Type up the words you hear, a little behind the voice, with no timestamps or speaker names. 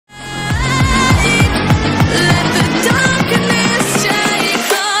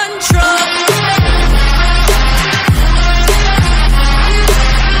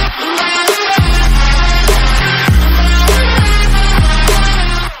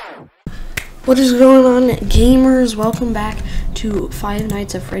What is going on, gamers? Welcome back to Five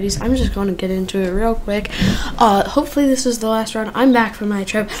Nights at Freddy's. I'm just going to get into it real quick. Hopefully this is the last round. I'm back from my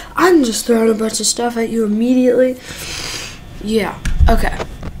trip. I'm just throwing a bunch of stuff at you immediately. Yeah, okay.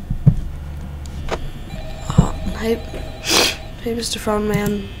 Hey, Mr. Phone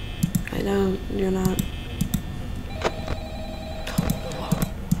Man. I know you're not.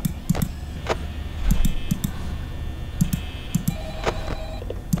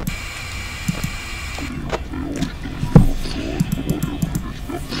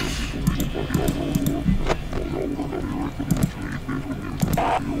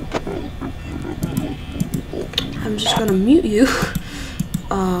 I'm just gonna mute you.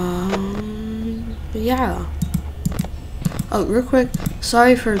 Yeah. Oh, real quick,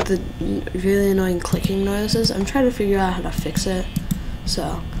 sorry for the really annoying clicking noises. I'm trying to figure out how to fix it.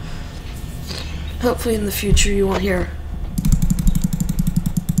 So, hopefully in the future you won't hear,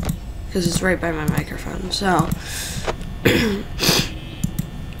 because it's right by my microphone. So,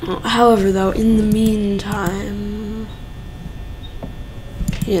 however, though, in the meantime,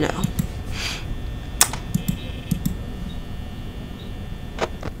 you know.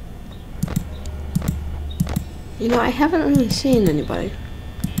 You know, I haven't really seen anybody.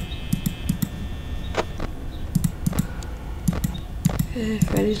 Okay,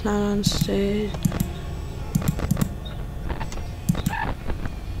 Freddy's not on stage.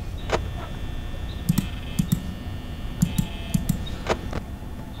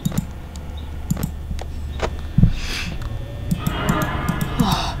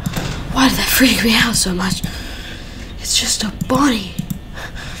 Oh, why did that freak me out so much? It's just a bunny.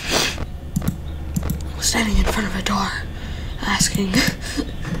 Standing in front of a door, asking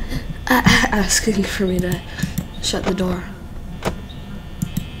for me to shut the door.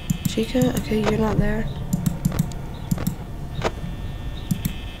 Chica, okay, you're not there.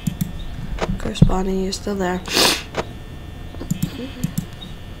 Of course, Bonnie, you're still there.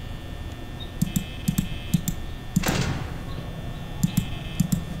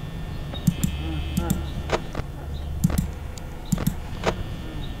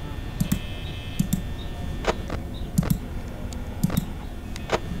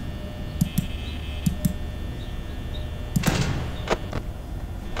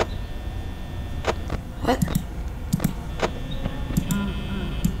 What?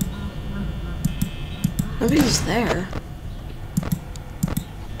 Nobody's there.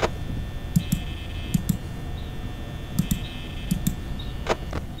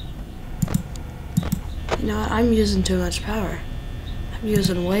 You know what? I'm using too much power. I'm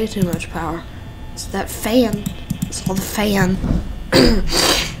using way too much power. It's that fan. It's all the fan.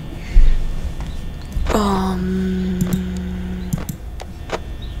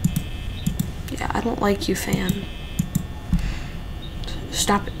 Yeah, I don't like you, fan.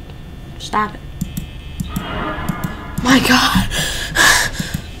 Stop it. Stop it. My God.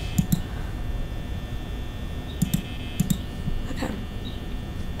 Okay.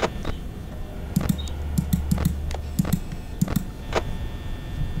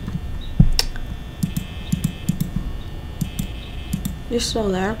 You're still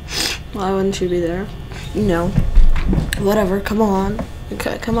there. Why wouldn't you be there? You know. Whatever, come on.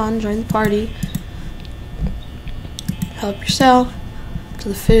 Okay, come on, join the party. Help yourself to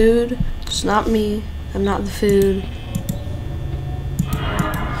the food. It's not me. I'm not the food.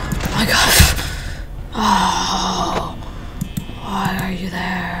 Oh my God. Oh. Why are you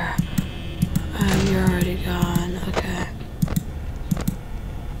there? And you're already gone. Okay.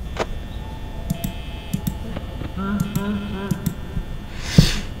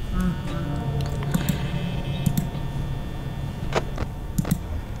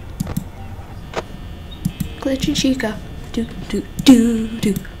 Glitchy Chica, do do do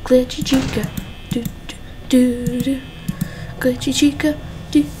do. Glitchy Chica, do do do do. Glitchy Chica,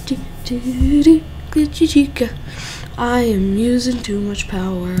 do do do do. Glitchy Chica. I am using too much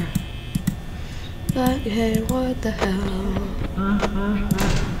power. But hey, what the hell?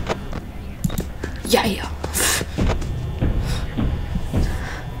 Yeah.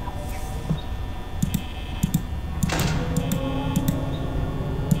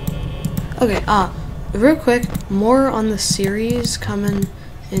 Okay, real quick, more on the series coming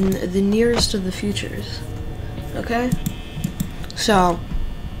in the nearest of the futures. Okay? So,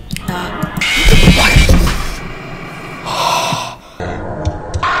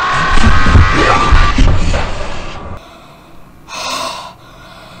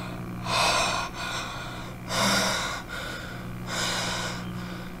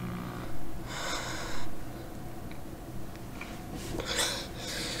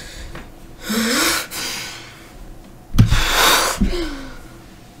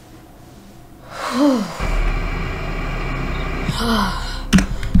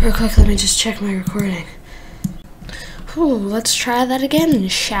 Real quick, let me just check my recording. Ooh, let's try that again,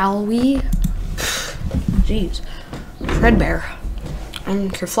 shall we? Jeez. Fred Bear.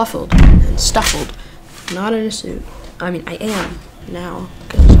 I'm kerfluffled and stuffled. Not in a suit. I mean, I am now,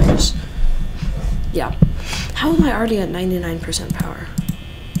 because I just... Yeah. How am I already at 99% power?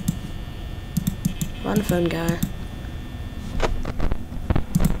 I'm on the phone, guy.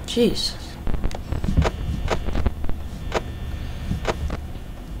 Jeez.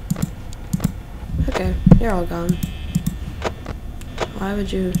 Okay, you're all gone. Why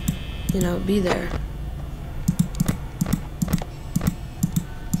would you, be there?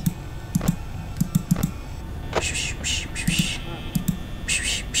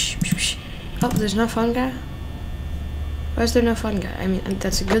 Oh, there's no fun guy? Why is there no fun guy? I mean,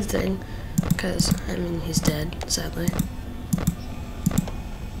 that's a good thing, because, I mean, he's dead, sadly.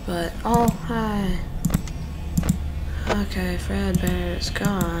 But, oh, hi. Okay, Fred Bear is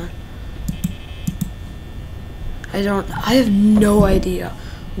gone. I have no idea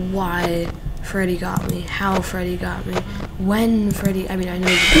why Freddy got me, how Freddy got me, when Freddy, I mean, I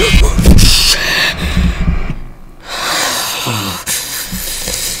know.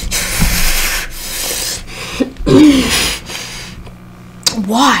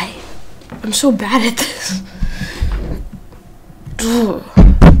 Why? I'm so bad at this.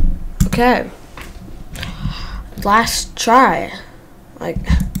 Okay. Last try. Like,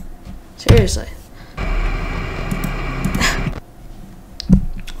 seriously.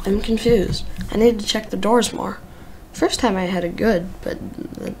 I'm confused. I need to check the doors more. First time I had it good, but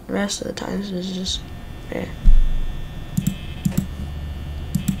the rest of the times it's just, eh.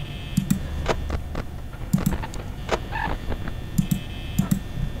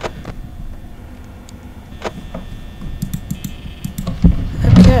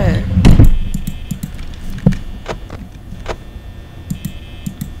 Okay.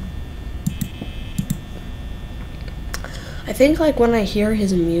 I think, like, when I hear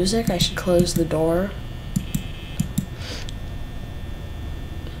his music, I should close the door.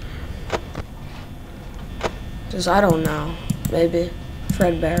 Because I don't know. Maybe.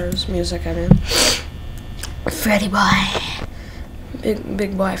 Fred Bear's music, I mean. Freddy boy.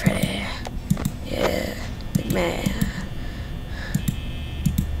 Big boy Freddy. Yeah. Big man.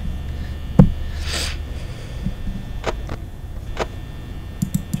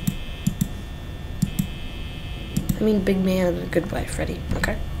 I mean, big man, a good boy, Freddy,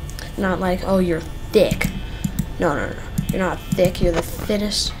 okay? Not like, oh, you're thick. No. You're not thick, you're the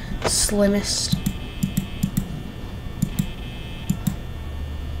thinnest, slimmest.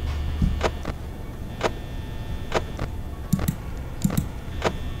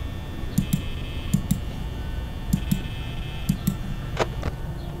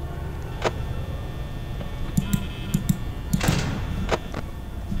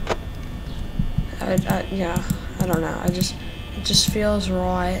 Yeah. I don't know. It just feels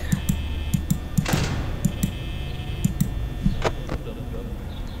right.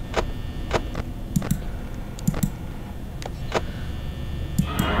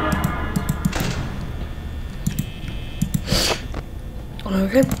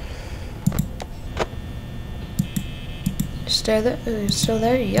 Okay. Stay there. Still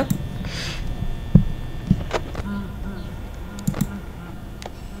there? Yep.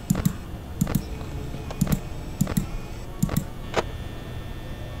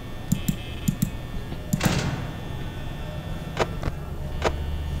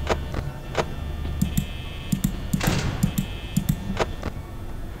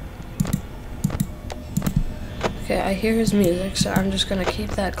 Okay, I hear his music, so I'm just gonna keep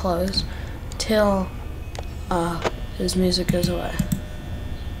that closed till his music goes away.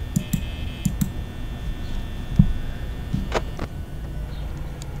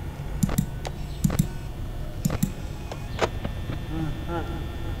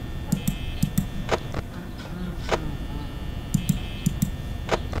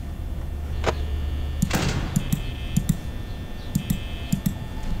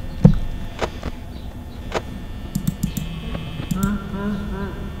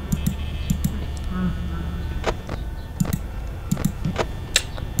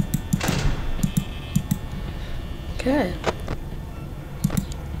 Okay.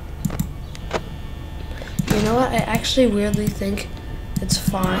 You know what? I actually weirdly think it's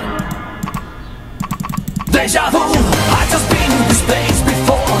fine. Deja vu, I just been in this place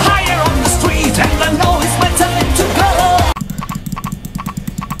before. Higher on the street, and I know it's my time to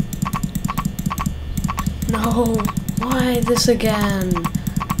go. No, why this again?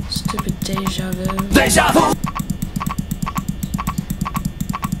 Stupid deja vu. Deja vu.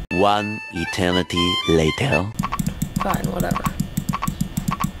 One eternity later. Fine, whatever.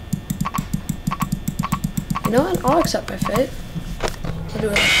 You know what? I'll accept my fate. I'll do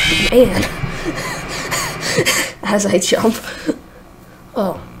it. Man. As I jump.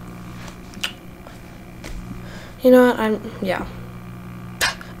 Oh. You know what? Yeah.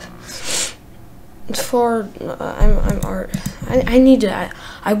 I'm art. I need to.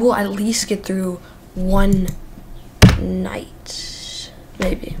 I will at least get through one night,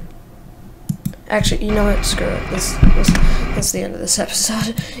 maybe. Actually, you know what? Screw it. That's the end of this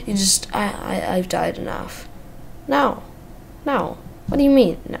episode. I've died enough. No. What do you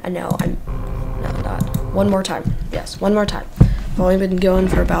mean? No, not. One more time. Yes, one more time. I've only been going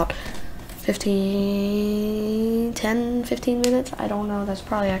for about 10, 15 minutes. I don't know. That's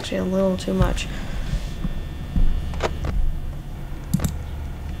probably actually a little too much.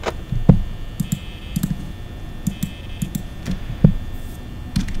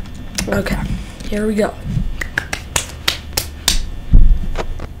 Okay, here we go.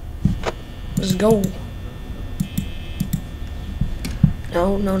 Let's go.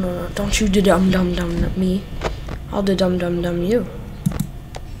 No. Don't you dum me. I'll dum you.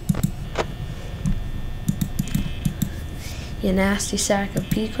 You nasty sack of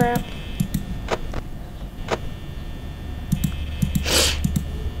pea crap.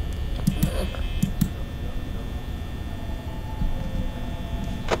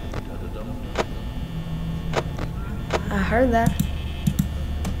 I heard that.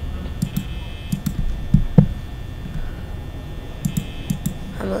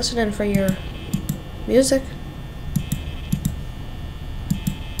 I'm listening for your music.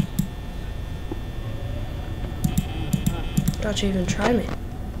 Don't you even try me.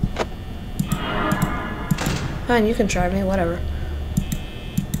 Fine, you can try me, whatever.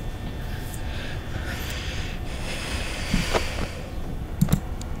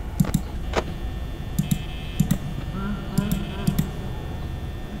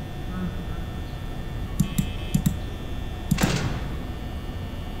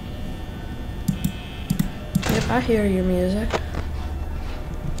 I hear your music.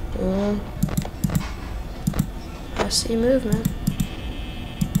 I see movement.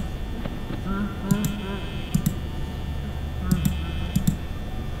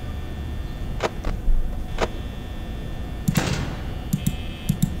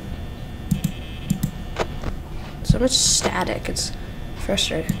 So much static, it's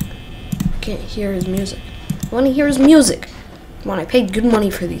frustrating. I can't hear his music. I want to hear his music. Come on, I paid good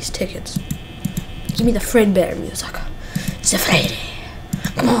money for these tickets. Give me the Fredbear music. It's a Freddy.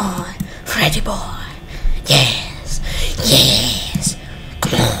 Come on, Freddy boy. Yes.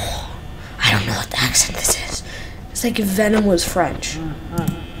 Come on. I don't know what the accent this is. It's like if Venom was French.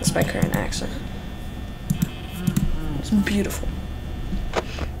 That's my current accent. It's beautiful.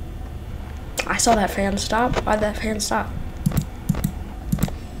 I saw that fan stop. Why'd that fan stop?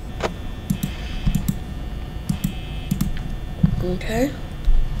 Okay.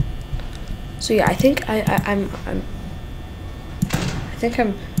 So yeah, I think I'm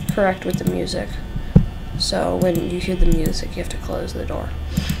correct with the music. So when you hear the music, you have to close the door.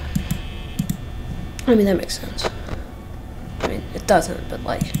 I mean, that makes sense. I mean, it doesn't, but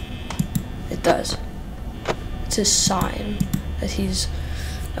like, it does. It's his sign that he's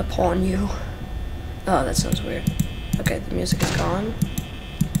upon you. Oh, that sounds weird. Okay, the music is gone.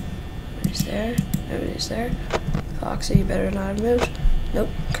 Nobody's there. Nobody's there. Foxy, you better not have moved. Nope,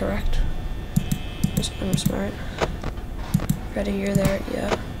 correct. I'm smart. Freddy, you're there.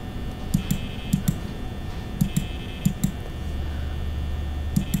 Yeah.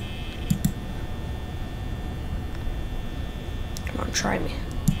 Come on, try me.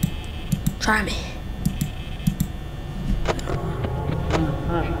 Try me.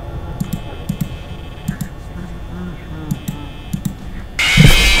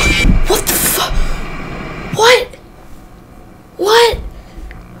 What the fuck? What?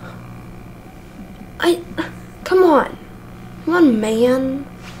 Come on. Come on, man.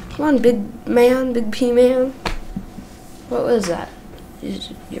 Come on, big man, big P man. What was that?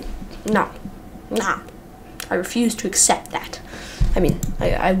 No. I refuse to accept that. I mean,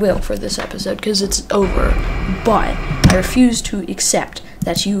 I will for this episode because it's over, but I refuse to accept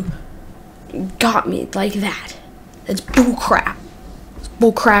that you got me like that. That's bull crap. It's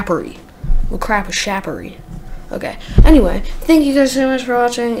bull crappery. Bull crap is shappery. Okay. Anyway, thank you guys so much for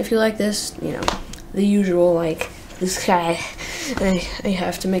watching. If you like this, you know, the usual, like, this guy, I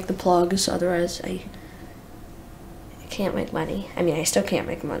have to make the plugs, otherwise I can't make money. I mean, I still can't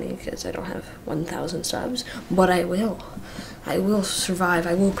make money because I don't have 1,000 subs, but I will. I will survive.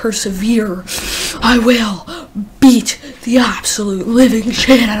 I will persevere. I will beat the absolute living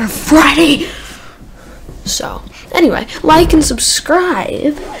shit out of Freddy. So, anyway. Anyway, like and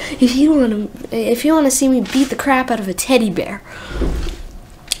subscribe if you want to see me beat the crap out of a teddy bear.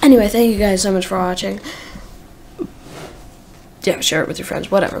 Anyway, thank you guys so much for watching. Yeah, share it with your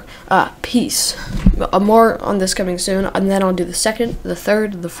friends, whatever. Peace. More on this coming soon, and then I'll do the second, the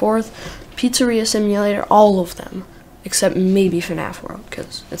third, the fourth, Pizzeria Simulator, all of them, except maybe FNAF World,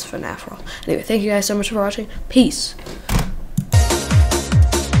 because it's FNAF World. Anyway, thank you guys so much for watching. Peace.